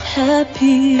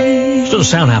happy. She doesn't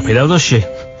sound happy though, does she?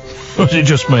 Or is it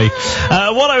just me?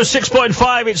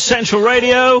 106.5, it's Central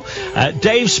Radio.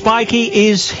 Dave Spikey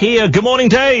is here. Good morning,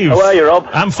 Dave. How are you, Rob?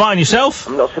 I'm fine, yourself?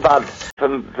 I'm not so bad.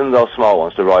 From those small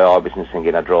ones to Roy Orbison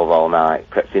singing I Drove All Night,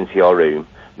 crept into your room,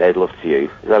 made love to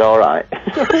you. Is that alright?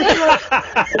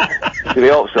 We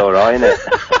hope so, Roy, innit?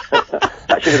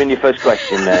 That should have been your first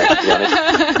question, mate, to be honest.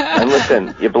 And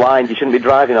listen, you're blind, you shouldn't be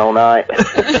driving all night.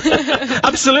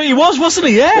 Absolutely was, wasn't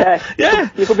he? Yeah.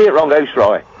 You could be at wrong house,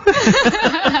 Roy.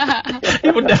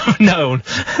 You would never have known.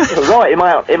 Right, it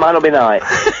might not be night.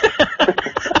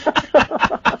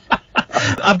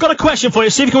 I've got a question for you,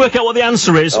 see if you can work out what the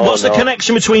answer is. What's the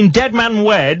connection between Dead Man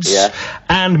Weds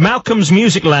and Malcolm's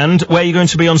Music Land, where you're going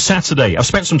to be on Saturday? I've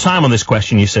spent some time on this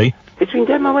question, you see. Between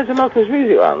Dead Man Weds and Malcolm's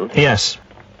Music Land? Yes.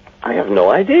 I have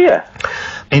no idea.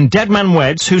 In Dead Man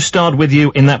Weds, who starred with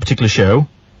you in that particular show?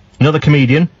 Another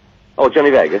comedian. Oh, Johnny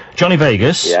Vegas. Johnny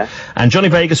Vegas. Yeah. And Johnny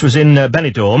Vegas was in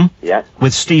Benidorm. Yeah.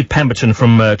 With Steve Pemberton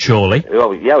from Chorley.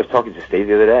 Well, yeah, I was talking to Steve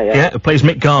the other day, Yeah, who plays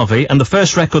Mick Garvey. And the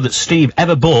first record that Steve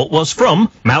ever bought was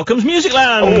from Malcolm's Music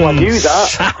Land. Oh, I knew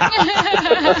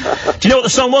that. Do you know what the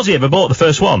song was he ever bought, the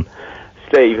first one?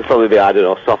 Steve, it'd probably be, I don't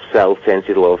know, Soft Cell,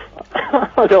 Tainted Love.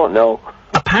 I don't know.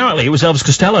 Apparently it was Elvis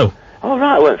Costello. Oh,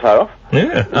 right, I went far off.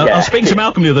 Yeah. I was speaking to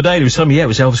Malcolm the other day, and he was telling me, it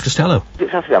was Elvis Costello.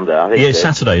 It's Saturday I'm there, I think. Yeah, it's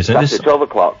Saturday, isn't it? Saturday, 12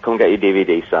 o'clock, come get your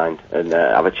DVD signed and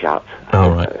have a chat. All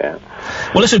right. Yeah.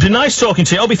 Well, listen, it's been nice talking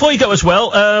to you. Oh, before you go as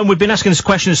well, we've been asking this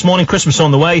question this morning, Christmas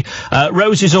on the way.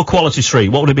 Roses or Quality Street,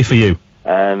 what would it be for you?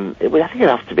 I think it'd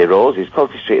have to be Roses.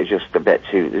 Quality Street is just a bit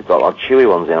too... They've got a lot of chewy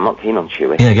ones in. I'm not keen on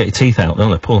chewy. Yeah, get your teeth out, don't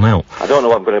they? Pull them out. I don't know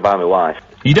what I'm going to buy my wife.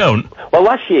 You don't? Well,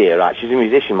 last year, right, she's a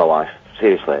musician, my wife.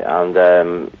 Seriously. And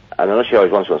I know she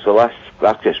always wants one. So last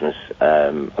Christmas,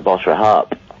 I bought her a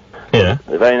harp. Yeah.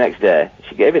 The very next day,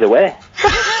 she gave it away.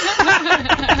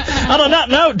 And on that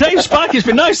note, Dave Spike, it's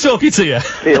been nice talking to you.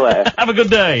 See you later. Have a good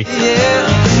day. Yeah,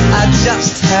 I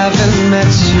just haven't met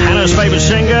you. Hannah's favourite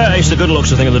singer, it's the good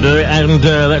looks, I think, of the day, and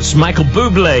that's Michael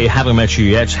Bublé. Haven't met you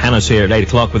yet. Hannah's here at 8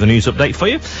 o'clock with a news update for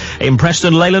you. In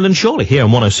Preston, Leyland and Chorley, here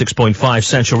on 106.5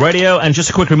 Central Radio. And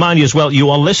just a quick reminder as well, you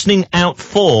are listening out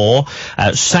for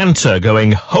Santa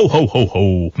going, ho, ho, ho,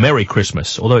 ho, Merry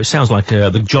Christmas. Although it sounds like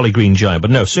the Jolly Green Giant.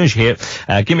 But no, as soon as you hear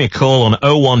it, give me a call on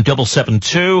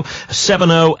 01772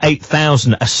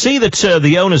 708000. I see that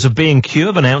the owners of B&Q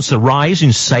have announced a rise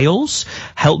in sales,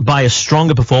 helped by a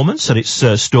stronger performance at its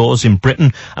stores in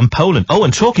Britain and Poland. Oh,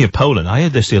 and talking of Poland, I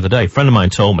heard this the other day. A friend of mine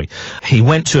told me. He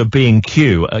went to a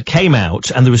B&Q, came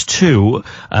out, and there was two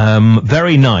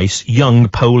very nice young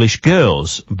Polish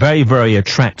girls, very, very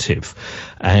attractive,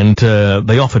 and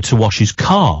they offered to wash his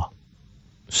car.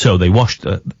 So they washed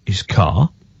his car.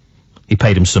 He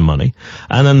paid him some money.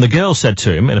 And then the girl said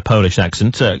to him in a Polish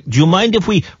accent, do you mind if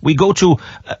we go to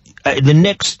the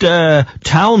next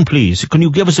town, please? Can you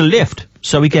give us a lift?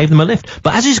 So he gave them a lift.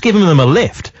 But as he's giving them a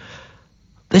lift,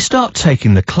 they start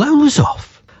taking the clothes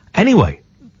off. Anyway,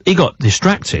 he got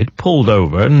distracted, pulled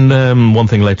over, and one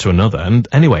thing led to another. And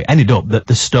anyway, ended up that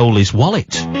they stole his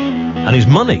wallet and his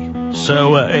money.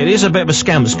 So it is a bit of a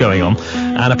scam that's going on.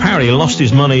 And apparently he lost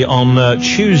his money on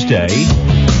Tuesday,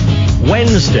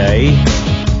 Wednesday,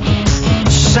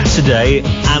 Saturday,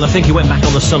 and I think he went back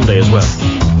on the Sunday as well.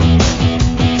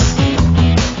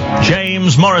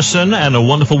 James Morrison and A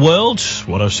Wonderful World,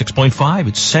 106.5,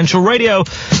 it's Central Radio.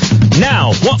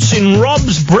 Now, what's in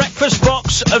Rob's breakfast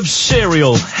box of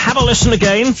cereal? Have a listen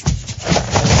again.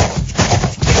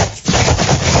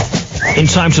 In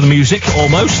time to the music,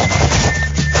 almost.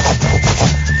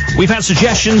 We've had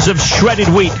suggestions of shredded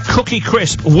wheat, Cookie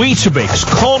Crisp, Weetabix,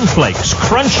 cornflakes,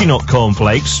 Crunchy Nut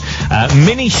cornflakes,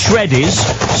 mini shreddies,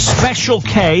 Special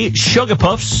K, Sugar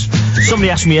Puffs. Somebody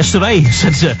asked me yesterday, he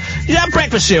said, is that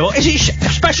breakfast cereal? Is it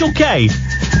Special K?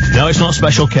 No, it's not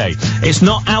Special K. It's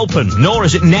not Alpen, nor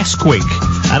is it Nesquik.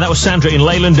 And that was Sandra in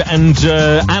Leyland, and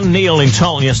Anne Neal in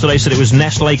Taunton yesterday said it was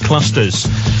Nestle Clusters.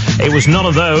 It was none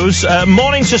of those.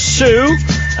 Morning to Sue.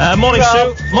 Morning,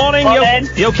 Sue. Morning.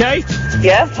 You okay?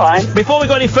 Yeah, fine. Before we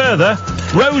go any further,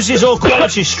 Roses or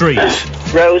Quality Street?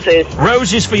 Roses.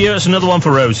 Roses for you. That's another one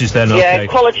for Roses then, okay. Yeah,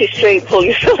 Quality Street, pull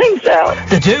your fillings out.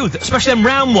 They do, especially them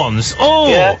round ones. Oh!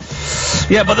 Yeah.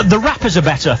 Yeah, but the wrappers are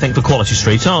better, I think, for Quality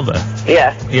Street, aren't they?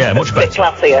 Yeah. Yeah, much better. A bit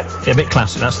classier. Yeah, a bit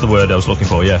classy. That's the word I was looking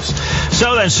for, yes.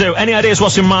 So then, Sue, any ideas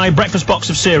what's in my breakfast box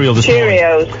of cereal this morning?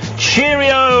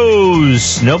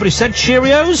 Cheerios. Nobody said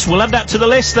Cheerios? We'll add that to the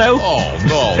list, though. Oh,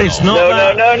 no. It's not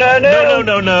that.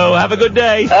 No. Have a good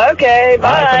day. Okay,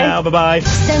 bye. Bye for now. Bye-bye.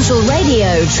 Central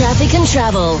Radio Traffic and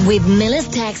Travel with Miller's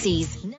Taxis.